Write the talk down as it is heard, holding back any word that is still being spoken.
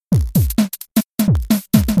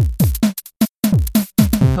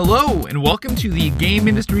Hello, and welcome to the Game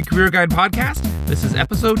Industry Career Guide podcast. This is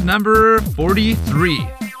episode number 43.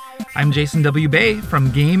 I'm Jason W. Bay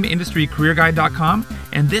from GameIndustryCareerGuide.com,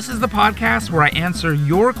 and this is the podcast where I answer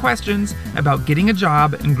your questions about getting a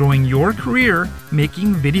job and growing your career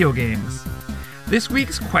making video games. This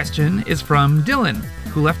week's question is from Dylan,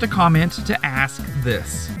 who left a comment to ask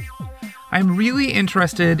this. I'm really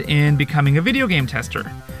interested in becoming a video game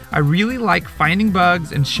tester. I really like finding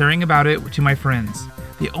bugs and sharing about it to my friends.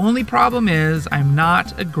 The only problem is I'm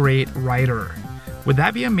not a great writer. Would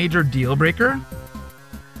that be a major deal breaker?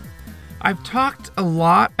 I've talked a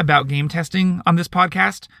lot about game testing on this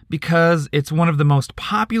podcast because it's one of the most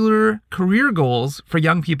popular career goals for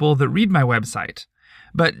young people that read my website.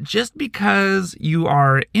 But just because you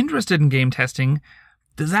are interested in game testing,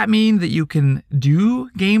 does that mean that you can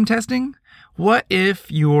do game testing? What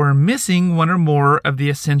if you're missing one or more of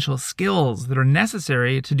the essential skills that are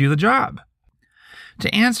necessary to do the job?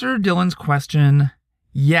 To answer Dylan's question,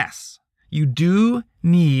 yes, you do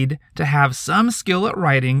need to have some skill at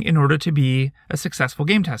writing in order to be a successful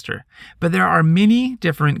game tester. But there are many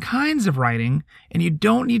different kinds of writing, and you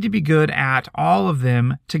don't need to be good at all of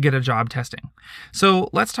them to get a job testing. So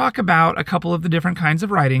let's talk about a couple of the different kinds of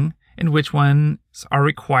writing and which ones are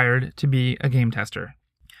required to be a game tester.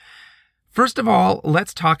 First of all,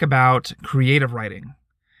 let's talk about creative writing.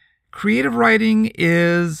 Creative writing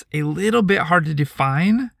is a little bit hard to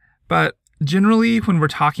define, but generally when we're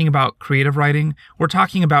talking about creative writing, we're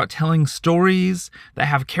talking about telling stories that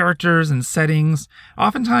have characters and settings.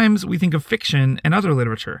 Oftentimes we think of fiction and other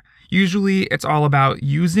literature. Usually it's all about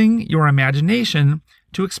using your imagination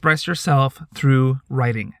to express yourself through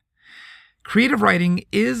writing. Creative writing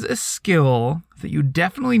is a skill that you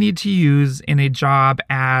definitely need to use in a job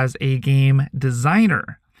as a game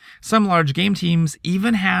designer. Some large game teams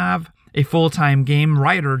even have a full-time game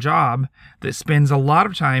writer job that spends a lot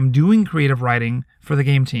of time doing creative writing for the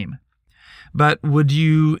game team. But would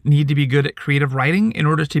you need to be good at creative writing in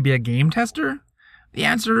order to be a game tester? The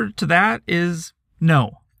answer to that is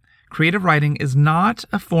no. Creative writing is not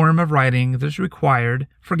a form of writing that's required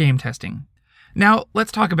for game testing. Now,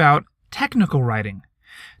 let's talk about technical writing.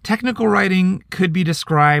 Technical writing could be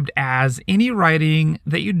described as any writing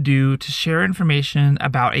that you do to share information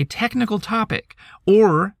about a technical topic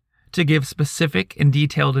or to give specific and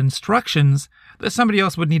detailed instructions that somebody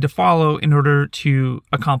else would need to follow in order to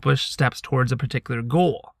accomplish steps towards a particular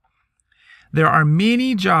goal. There are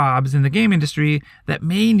many jobs in the game industry that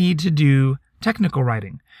may need to do technical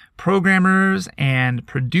writing. Programmers and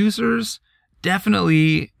producers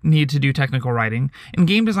definitely need to do technical writing, and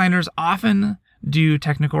game designers often do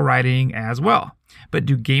technical writing as well. But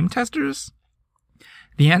do game testers?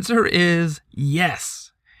 The answer is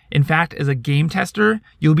yes. In fact, as a game tester,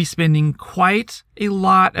 you'll be spending quite a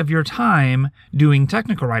lot of your time doing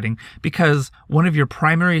technical writing because one of your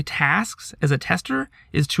primary tasks as a tester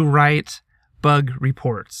is to write bug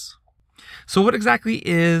reports. So what exactly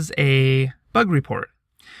is a bug report?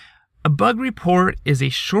 A bug report is a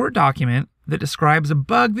short document that describes a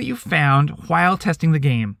bug that you found while testing the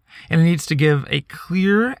game, and it needs to give a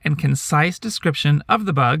clear and concise description of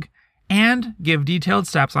the bug and give detailed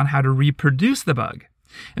steps on how to reproduce the bug.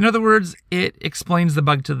 In other words, it explains the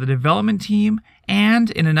bug to the development team and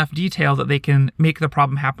in enough detail that they can make the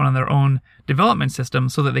problem happen on their own development system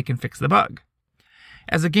so that they can fix the bug.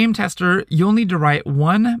 As a game tester, you'll need to write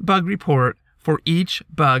one bug report for each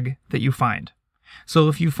bug that you find. So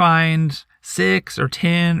if you find 6 or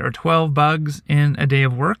 10 or 12 bugs in a day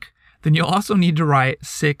of work, then you'll also need to write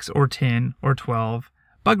 6 or 10 or 12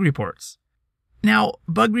 bug reports. Now,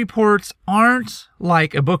 bug reports aren't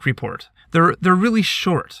like a book report. They're really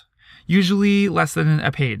short, usually less than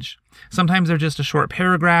a page. Sometimes they're just a short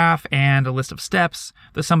paragraph and a list of steps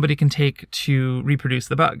that somebody can take to reproduce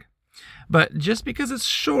the bug. But just because it's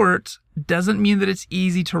short doesn't mean that it's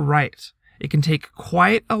easy to write. It can take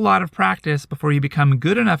quite a lot of practice before you become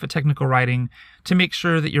good enough at technical writing to make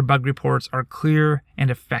sure that your bug reports are clear and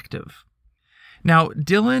effective. Now,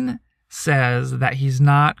 Dylan says that he's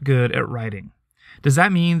not good at writing. Does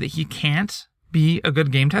that mean that he can't be a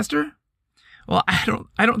good game tester? Well, I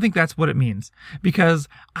don't think that's what it means, because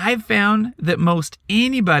I've found that most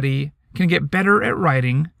anybody can get better at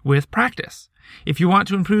writing with practice. If you want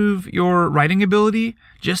to improve your writing ability,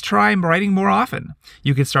 just try writing more often.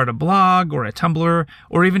 You could start a blog or a Tumblr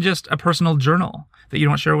or even just a personal journal that you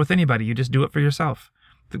don't share with anybody. You just do it for yourself.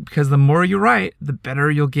 Because the more you write, the better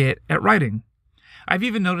you'll get at writing. I've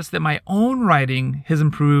even noticed that my own writing has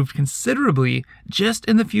improved considerably just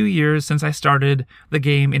in the few years since I started the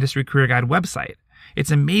Game Industry Career Guide website.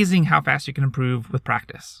 It's amazing how fast you can improve with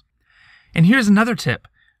practice. And here's another tip.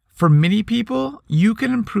 For many people, you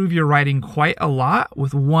can improve your writing quite a lot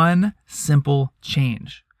with one simple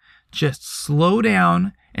change. Just slow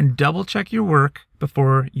down and double check your work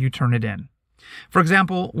before you turn it in. For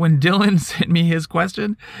example, when Dylan sent me his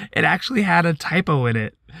question, it actually had a typo in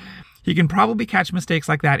it. He can probably catch mistakes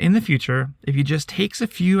like that in the future if he just takes a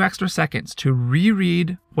few extra seconds to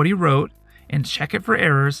reread what he wrote and check it for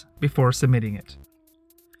errors before submitting it.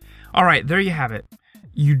 All right, there you have it.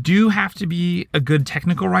 You do have to be a good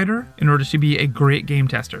technical writer in order to be a great game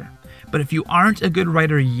tester. But if you aren't a good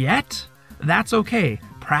writer yet, that's okay.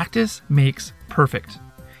 Practice makes perfect.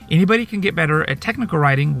 Anybody can get better at technical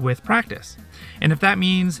writing with practice. And if that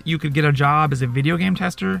means you could get a job as a video game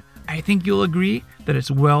tester, I think you'll agree that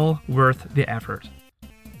it's well worth the effort.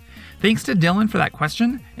 Thanks to Dylan for that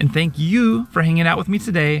question, and thank you for hanging out with me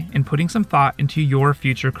today and putting some thought into your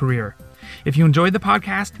future career. If you enjoyed the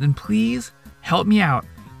podcast, then please help me out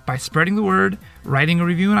by spreading the word, writing a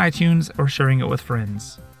review on iTunes, or sharing it with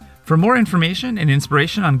friends. For more information and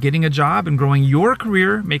inspiration on getting a job and growing your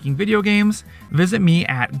career making video games, visit me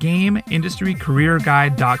at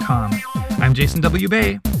GameIndustryCareerGuide.com. I'm Jason W.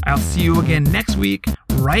 Bay. I'll see you again next week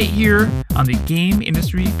right here on the Game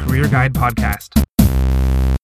Industry Career Guide podcast.